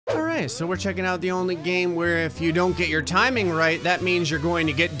Okay, so we're checking out the only game where if you don't get your timing right, that means you're going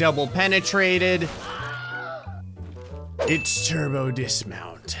to get double penetrated. It's Turbo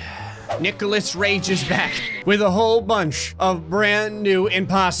Dismount. Nicholas Rage is back with a whole bunch of brand new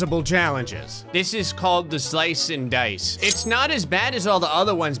impossible challenges. This is called the Slice and Dice. It's not as bad as all the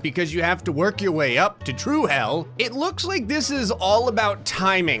other ones because you have to work your way up to true hell. It looks like this is all about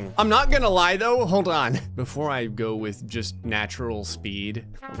timing. I'm not gonna lie though, hold on. Before I go with just natural speed,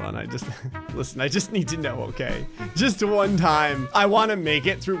 hold on, listen, I just need to know, okay? Just one time, I wanna make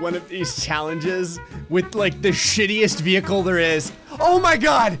it through one of these challenges with like the shittiest vehicle there is. Oh my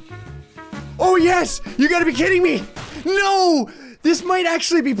God! Oh yes! You gotta be kidding me! No! This might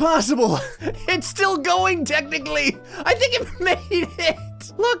actually be possible. It's still going technically. I think it made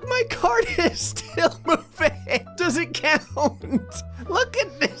it. Look, my card is still moving. Does it count? Look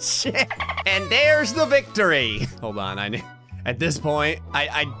at this shit. And there's the victory. Hold on, at this point,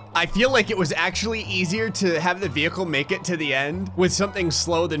 I feel like it was actually easier to have the vehicle make it to the end with something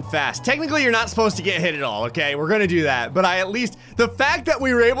slow than fast. Technically, you're not supposed to get hit at all, okay? We're gonna do that, but the fact that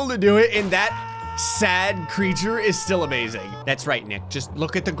we were able to do it in that sad creature is still amazing. That's right, Nick, just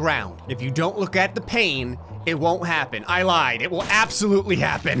look at the ground. If you don't look at the pain, it won't happen. I lied, it will absolutely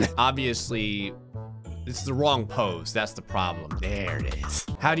happen. Obviously, it's the wrong pose, that's the problem. There it is.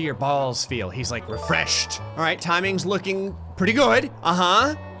 How do your balls feel? He's like refreshed. All right, timing's looking pretty good.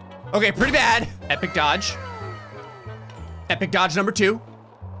 Uh-huh. Okay, pretty bad. Epic dodge. Epic dodge number 2.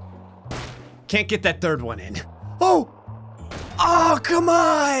 Can't get that third one in. Oh! Oh, come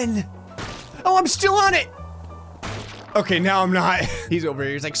on! Oh, I'm still on it! Okay, now I'm not. He's over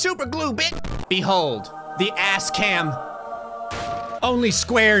here, he's like, super glue, bitch! Behold, the ass cam. Only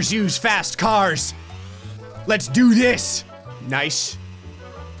squares use fast cars. Let's do this. Nice.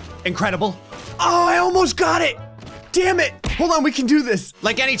 Incredible. Oh, I almost got it. Damn it. Hold on, we can do this.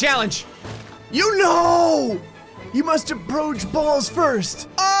 Like any challenge. You know. You must approach balls first.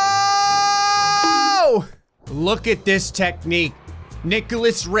 Oh! Look at this technique.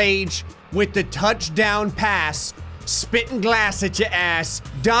 Nicholas Rage with the touchdown pass, spitting glass at your ass,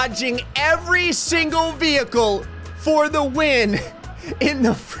 dodging every single vehicle for the win. In the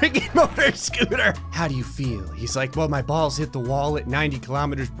friggin' motor scooter. How do you feel? He's like, well, my balls hit the wall at 90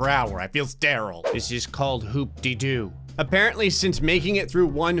 kilometers per hour. I feel sterile. This is called hoop-de-doo. Apparently, since making it through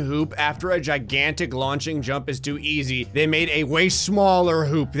one hoop after a gigantic launching jump is too easy, they made a way smaller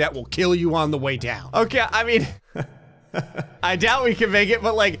hoop that will kill you on the way down. Okay, I mean, I doubt we can make it,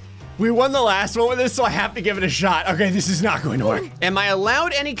 but like, we won the last one with this, so I have to give it a shot. Okay, this is not going to work. Am I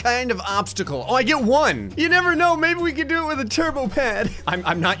allowed any kind of obstacle? Oh, I get one. You never know, maybe we can do it with a turbo pad.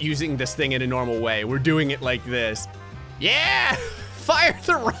 I'm not using this thing in a normal way. We're doing it like this. Yeah, fire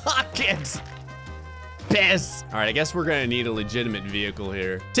the rockets. Piss. All right, I guess we're gonna need a legitimate vehicle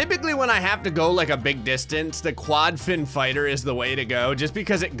here. Typically when I have to go like a big distance, the quad fin fighter is the way to go just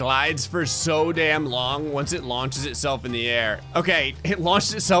because it glides for so damn long once it launches itself in the air. Okay, it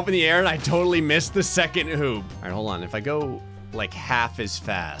launched itself in the air and I totally missed the second hoop. All right, hold on. If I go like half as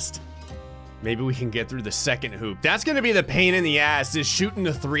fast, maybe we can get through the second hoop. That's gonna be the pain in the ass, is shooting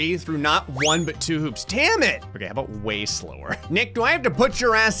the 3 through not 1 but 2 hoops. Damn it! Okay, how about way slower? Nick, do I have to put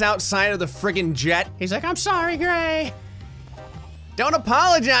your ass outside of the friggin' jet? He's like, I'm sorry, Gray. Don't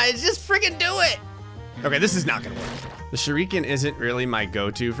apologize, just friggin' do it. Okay, this is not gonna work. The shuriken isn't really my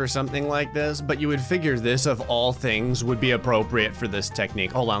go-to for something like this, but you would figure this of all things would be appropriate for this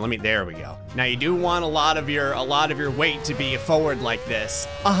technique. Hold on, there we go. Now you do want a lot of your weight to be forward like this.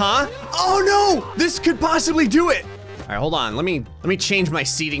 Uh-huh. Oh no, this could possibly do it. All right, hold on, let me change my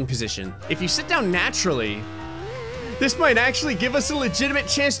seating position. If you sit down naturally, this might actually give us a legitimate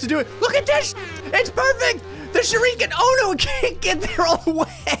chance to do it. Look at this, it's perfect. The shuriken, oh no, it can't get there all the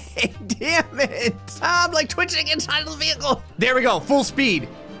way. Damn it. I'm like twitching inside of the vehicle. There we go, full speed.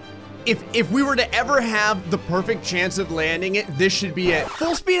 If we were to ever have the perfect chance of landing it, this should be it.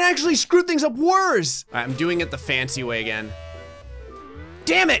 Full speed actually screwed things up worse. All right, I'm doing it the fancy way again.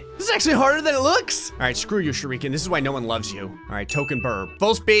 Damn it, this is actually harder than it looks. All right, screw you, shuriken, this is why no one loves you. All right, token burb,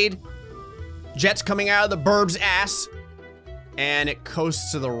 full speed. Jet's coming out of the burb's ass, and it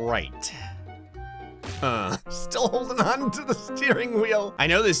coasts to the right. Still holding on to the steering wheel. I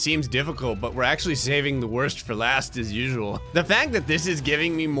know this seems difficult, but we're actually saving the worst for last as usual. The fact that this is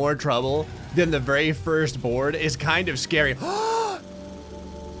giving me more trouble than the very first board is kind of scary.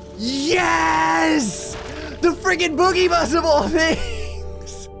 Yes! The friggin' boogie bus of all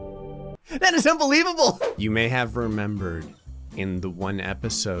things! That is unbelievable! You may have remembered in the one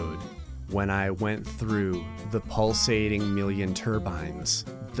episode when I went through the pulsating million turbines.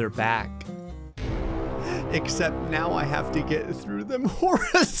 They're back. Except now I have to get through them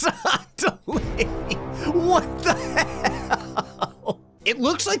horizontally. What the hell? It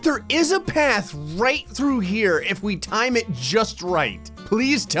looks like there is a path right through here if we time it just right.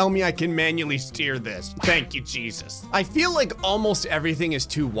 Please tell me I can manually steer this. Thank you, Jesus. I feel like almost everything is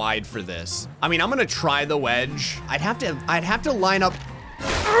too wide for this. I mean, I'm gonna try the wedge. I'd have to line up.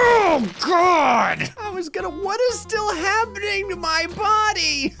 Oh God! What is still happening to my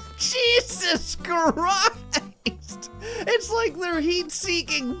body? Jesus Christ! It's like they're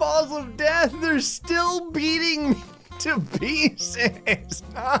heat-seeking balls of death. They're still beating me to pieces.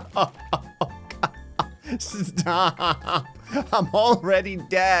 Oh, God. Stop. I'm already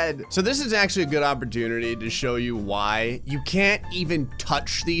dead. So this is actually a good opportunity to show you why you can't even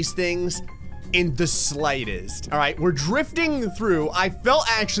touch these things in the slightest. All right, we're drifting through. I felt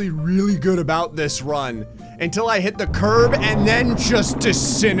actually really good about this run until I hit the curb and then just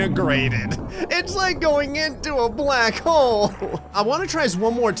disintegrated. It's like going into a black hole. I wanna try this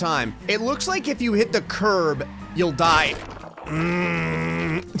one more time. It looks like if you hit the curb, you'll die.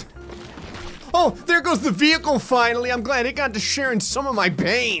 Oh, there goes the vehicle finally. I'm glad it got to share in some of my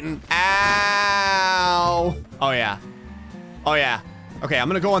pain. Ow. Oh yeah. Oh yeah. Okay, I'm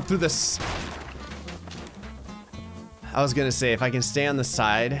gonna go on through this. I was gonna say, if I can stay on the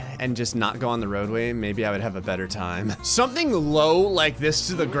side and just not go on the roadway, maybe I would have a better time. Something low like this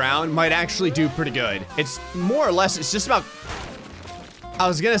to the ground might actually do pretty good. It's more or less, it's just about, I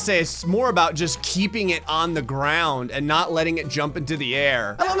was gonna say, it's more about just keeping it on the ground and not letting it jump into the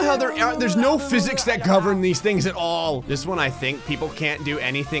air. I love how there's no physics that govern these things at all. This one, I think people can't do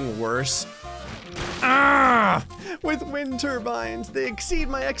anything worse. Ah! With wind turbines, they exceed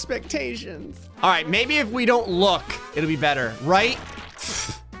my expectations. All right, maybe if we don't look, it'll be better, right?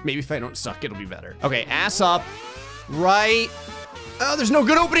 Maybe if I don't suck, it'll be better. Okay, ass up, right. Oh, there's no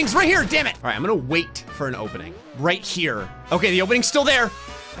good openings right here, damn it. All right, I'm gonna wait for an opening right here. Okay, the opening's still there.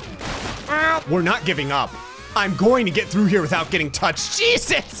 We're not giving up. I'm going to get through here without getting touched.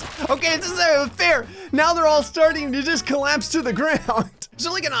 Jesus! Okay, this isn't fair. Now they're all starting to just collapse to the ground. Is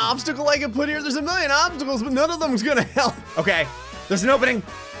there like an obstacle I can put here? There's a million obstacles, but none of them is gonna help. Okay, there's an opening.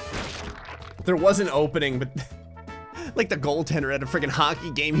 There was an opening, but like the goaltender at a freaking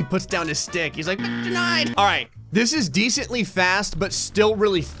hockey game, he puts down his stick. He's like, denied. All right, this is decently fast, but still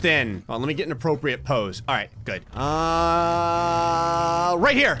really thin. Oh, let me get an appropriate pose. All right, good. Right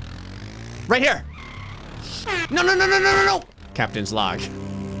here. Right here. No, no, no, no, no, no, no. Captain's log.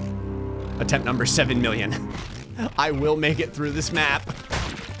 Attempt number 7 million. I will make it through this map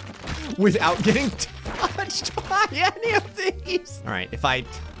without getting touched by any of these. All right, if I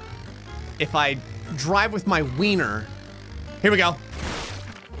drive with my wiener, here we go.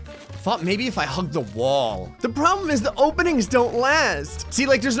 Thought maybe if I hug the wall. The problem is the openings don't last. See,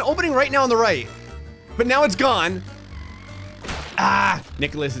 like there's an opening right now on the right, but now it's gone. Ah,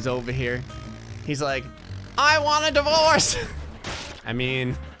 Nicholas is over here. He's like, I want a divorce. I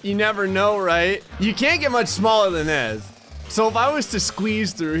mean, you never know, right? You can't get much smaller than this. So if I was to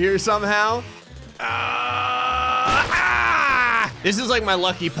squeeze through here somehow, this is like my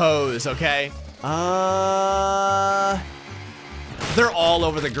lucky pose, okay? They're all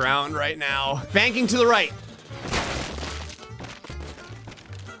over the ground right now. Banking to the right.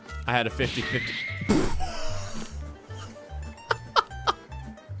 I had a 50-50.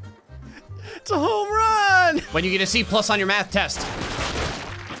 It's a home run! When you get a C+ on your math test.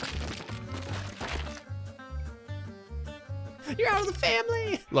 You're out of the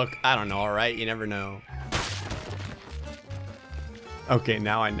family. Look, I don't know, all right? You never know. Okay,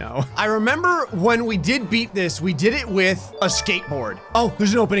 now I know. I remember when we did beat this, we did it with a skateboard. Oh,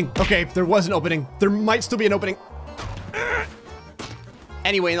 there's an opening. Okay, there was an opening. There might still be an opening.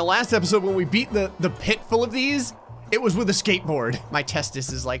 Anyway, in the last episode when we beat the pit full of these, it was with a skateboard. My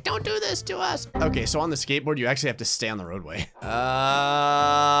testis is like, don't do this to us. Okay, so on the skateboard, you actually have to stay on the roadway. I'm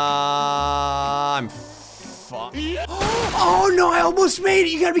fucked. Oh no, I almost made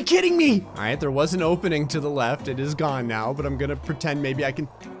it. You gotta be kidding me. All right, there was an opening to the left. It is gone now, but I'm gonna pretend maybe I can.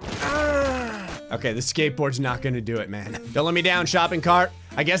 Okay, the skateboard's not gonna do it, man. Don't let me down, shopping cart.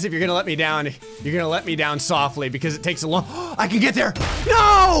 I guess if you're gonna let me down, you're gonna let me down softly because it takes a long. I can get there.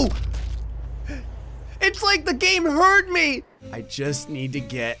 No! It's like the game heard me. I just need to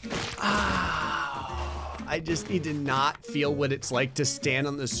get, I just need to not feel what it's like to stand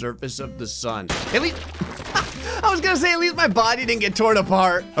on the surface of the sun. At least, I was gonna say at least my body didn't get torn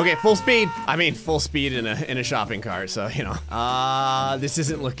apart. Okay, full speed. I mean, full speed in a shopping cart, so, you know. This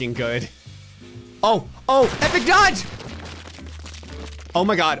isn't looking good. Oh, epic dodge. Oh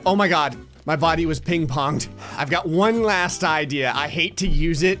my God, oh my God. My body was ping-ponged. I've got one last idea. I hate to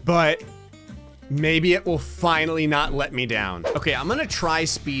use it, but Maybe it will finally not let me down. Okay, I'm gonna try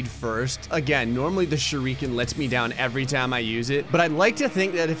speed first. Again, normally the shuriken lets me down every time I use it, but I'd like to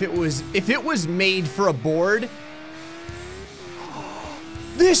think that if it was made for a board,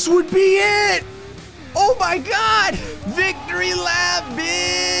 this would be it! Oh my God! Victory lap,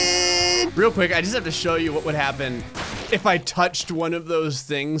 bitch! Real quick, I just have to show you what would happen if I touched one of those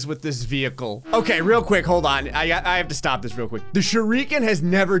things with this vehicle. Okay, real quick, hold on. I have to stop this real quick. The shuriken has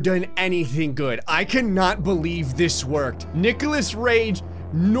never done anything good. I cannot believe this worked. Nicholas Rage,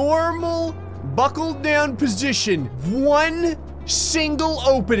 normal, buckled down position, one single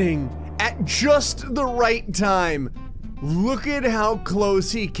opening at just the right time. Look at how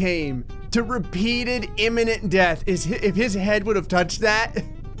close he came to repeated imminent death. If his head would have touched that,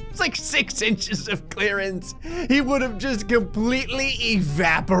 it's like 6 inches of clearance. He would have just completely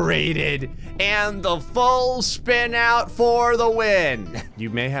evaporated. And the full spin out for the win. You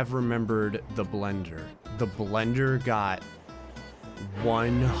may have remembered the blender. The blender got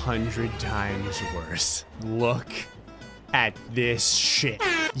 100 times worse. Look at this shit.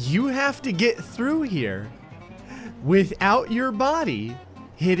 You have to get through here without your body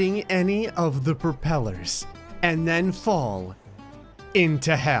hitting any of the propellers and then fall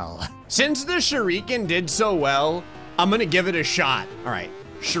into hell. Since the shuriken did so well, I'm gonna give it a shot. All right,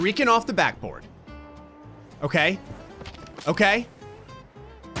 shuriken off the backboard. Okay, okay.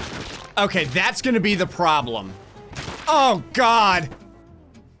 Okay, that's gonna be the problem. Oh God.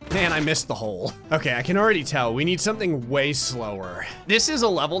 Man, I missed the hole. Okay, I can already tell we need something way slower. This is a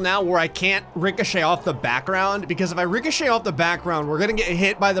level now where I can't ricochet off the background, because if I ricochet off the background, we're gonna get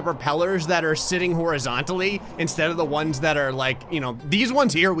hit by the propellers that are sitting horizontally instead of the ones that are like, you know, these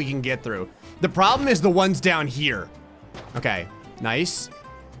ones here we can get through. The problem is the ones down here. Okay, nice.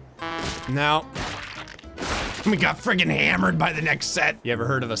 No. We got friggin' hammered by the next set. You ever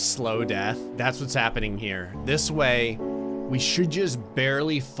heard of a slow death? That's what's happening here. This way, we should just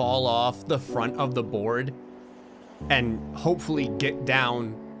barely fall off the front of the board and hopefully get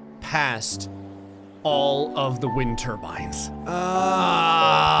down past all of the wind turbines.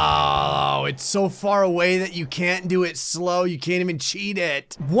 Oh, it's so far away that you can't do it slow. You can't even cheat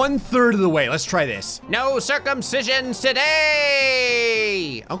it. 1/3 of the way. Let's try this. No circumcisions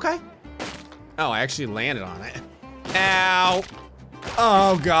today. Okay. Oh, I actually landed on it. Ow.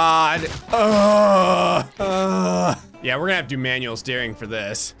 Oh God. Yeah, we're gonna have to do manual steering for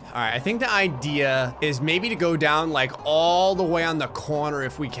this. All right, I think the idea is maybe to go down like all the way on the corner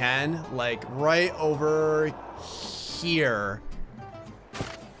if we can, like right over here.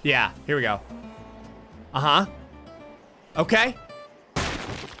 Yeah, here we go. Uh-huh. Okay.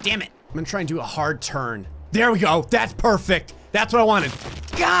 Damn it. I'm gonna try and do a hard turn. There we go, that's perfect. That's what I wanted.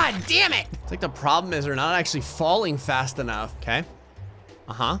 God damn it. It's like the problem is they're not actually falling fast enough. Okay.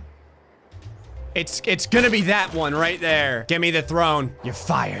 Uh-huh. It's gonna be that one right there. Give me the throne. You're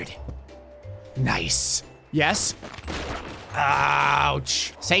fired. Nice. Yes.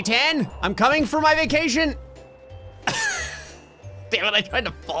 Ouch. Satan, I'm coming for my vacation. Damn it, I tried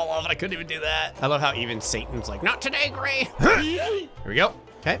to fall off and I couldn't even do that. I love how even Satan's like, not today, Gray. Here we go.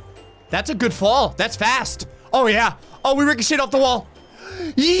 Okay. That's a good fall. That's fast. Oh yeah. Oh, we ricocheted off the wall.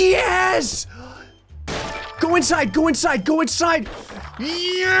 Yes. Go inside, go inside, go inside.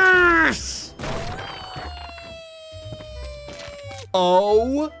 Yes.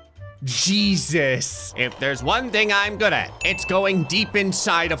 Oh, Jesus. If there's one thing I'm good at, it's going deep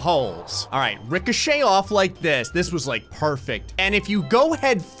inside of holes. All right, ricochet off like this. This was like perfect. And if you go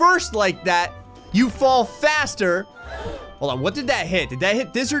head first like that, you fall faster. Hold on, what did that hit? Did that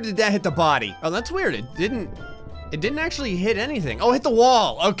hit this or did that hit the body? Oh, that's weird. It didn't actually hit anything. Oh, hit the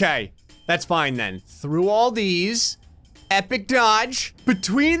wall. Okay, that's fine then. Through all these, epic dodge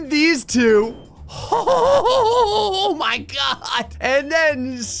between these two. Oh my God. And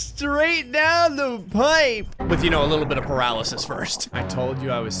then straight down the pipe. With, you know, a little bit of paralysis first. I told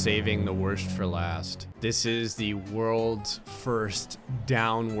you I was saving the worst for last. This is the world's first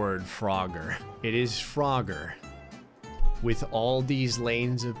downward Frogger. It is Frogger with all these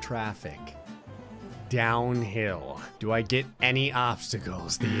lanes of traffic. Downhill. Do I get any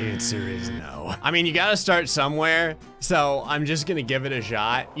obstacles? The answer is no. I mean, you gotta start somewhere, so I'm just gonna give it a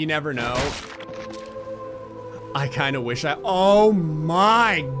shot. You never know. I kind of wish oh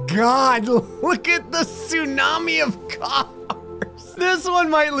my God, look at the tsunami of cars. This one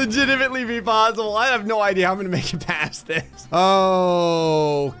might legitimately be possible. I have no idea how I'm gonna make it past this.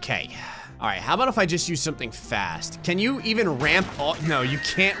 Okay. All right, how about if I just use something fast? Can you even ramp off? No, you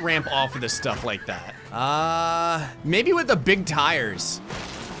can't ramp off of this stuff like that. Maybe with the big tires.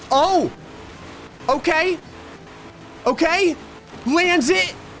 Oh, okay. Okay, lands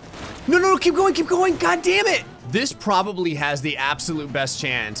it. No, no, keep going, keep going. God damn it. This probably has the absolute best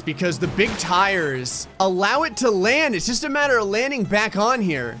chance because the big tires allow it to land. It's just a matter of landing back on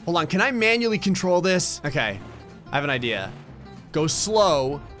here. Hold on, can I manually control this? Okay, I have an idea. Go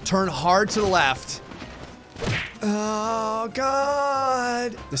slow, turn hard to the left. Oh,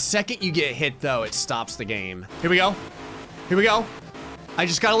 God. The second you get hit, though, it stops the game. Here we go. Here we go. I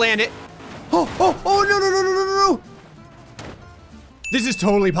just gotta land it. Oh, oh, oh, no, no, no, no, no, no, no. This is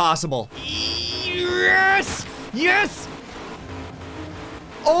totally possible. Yes! Yes!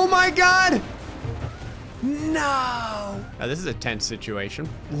 Oh my God! No! Now this is a tense situation.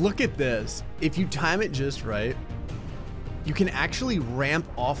 Look at this. If you time it just right, you can actually ramp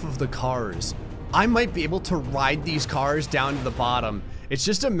off of the cars. I might be able to ride these cars down to the bottom. It's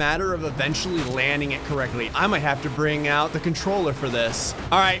just a matter of eventually landing it correctly. I might have to bring out the controller for this.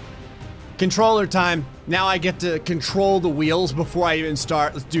 All right, controller time. Now I get to control the wheels before I even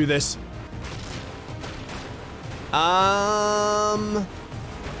start. Let's do this. Where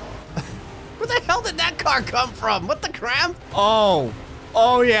the hell did that car come from? What the crap? Oh,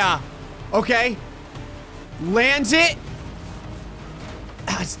 oh yeah. Okay, lands it.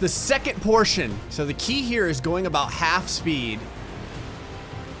 It's the second portion. So the key here is going about half speed.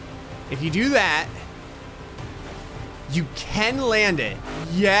 If you do that, you can land it.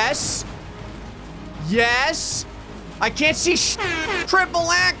 Yes. Yes. I can't see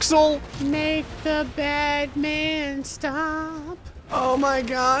triple axle. Make the bad man stop. Oh my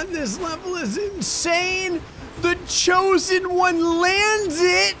God, this level is insane. The chosen one lands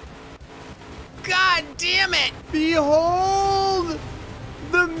it. God damn it. Behold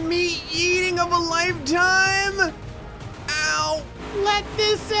the meat eating of a lifetime. Ow. Let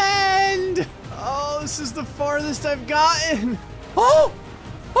this end. Oh, this is the farthest I've gotten. Oh,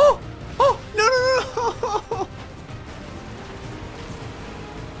 oh, oh, no, no, no.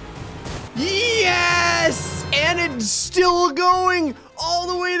 Yes! And it's still going all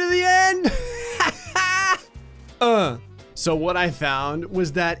the way to the end. So what I found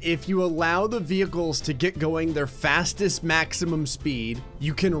was that if you allow the vehicles to get going their fastest maximum speed,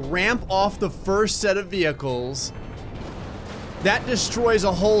 you can ramp off the first set of vehicles. That destroys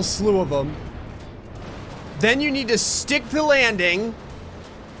a whole slew of them. Then you need to stick the landing,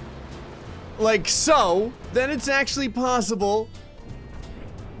 like so. Then it's actually possible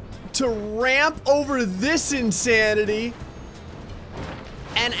to ramp over this insanity.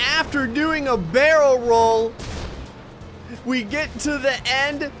 And after doing a barrel roll, we get to the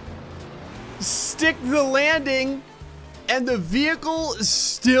end, stick the landing, and the vehicle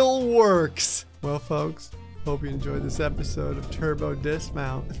still works. Well, folks, hope you enjoyed this episode of Turbo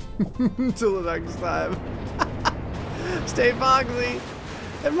Dismount. Until the next time, stay foxy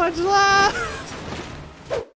and much love.